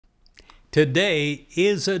Today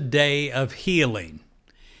is a day of healing.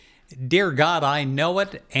 Dear God, I know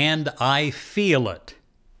it and I feel it.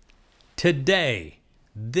 Today,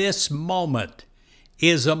 this moment,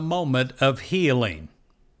 is a moment of healing.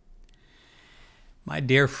 My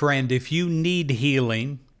dear friend, if you need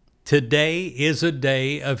healing, today is a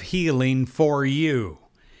day of healing for you.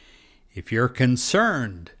 If you're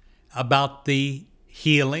concerned about the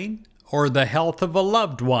healing or the health of a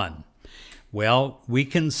loved one, well, we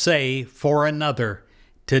can say for another,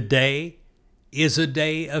 today is a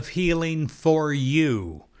day of healing for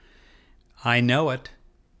you. I know it,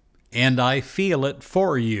 and I feel it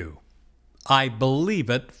for you. I believe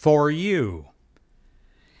it for you.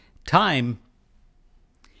 Time,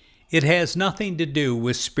 it has nothing to do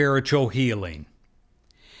with spiritual healing.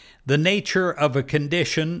 The nature of a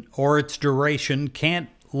condition or its duration can't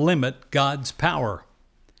limit God's power.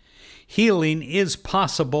 Healing is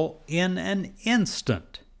possible in an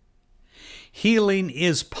instant. Healing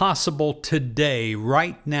is possible today,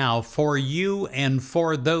 right now, for you and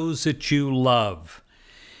for those that you love.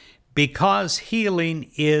 Because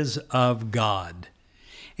healing is of God,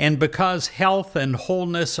 and because health and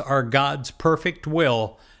wholeness are God's perfect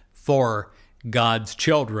will for God's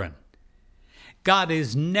children. God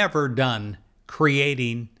is never done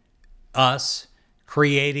creating us,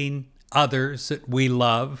 creating others that we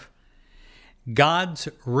love. God's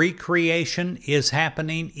recreation is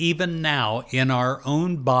happening even now in our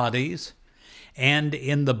own bodies and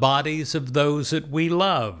in the bodies of those that we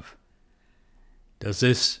love. Does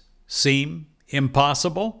this seem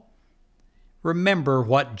impossible? Remember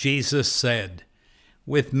what Jesus said.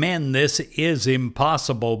 With men this is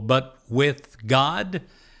impossible, but with God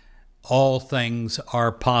all things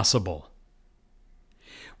are possible.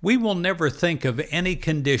 We will never think of any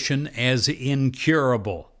condition as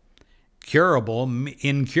incurable. Incurable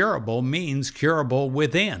means curable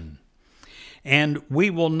within. And we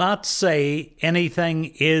will not say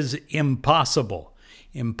anything is impossible.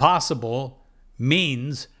 Impossible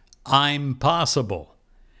means I'm possible.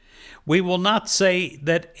 We will not say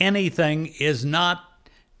that anything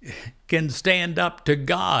can stand up to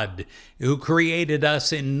God, who created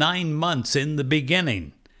us in 9 months in the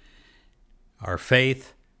beginning. Our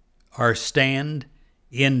faith, our stand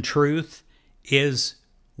in truth is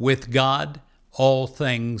with God, all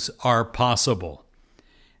things are possible.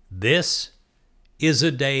 This is a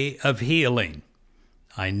day of healing.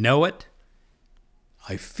 I know it.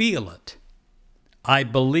 I feel it. I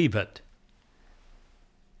believe it.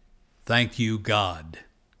 Thank you, God.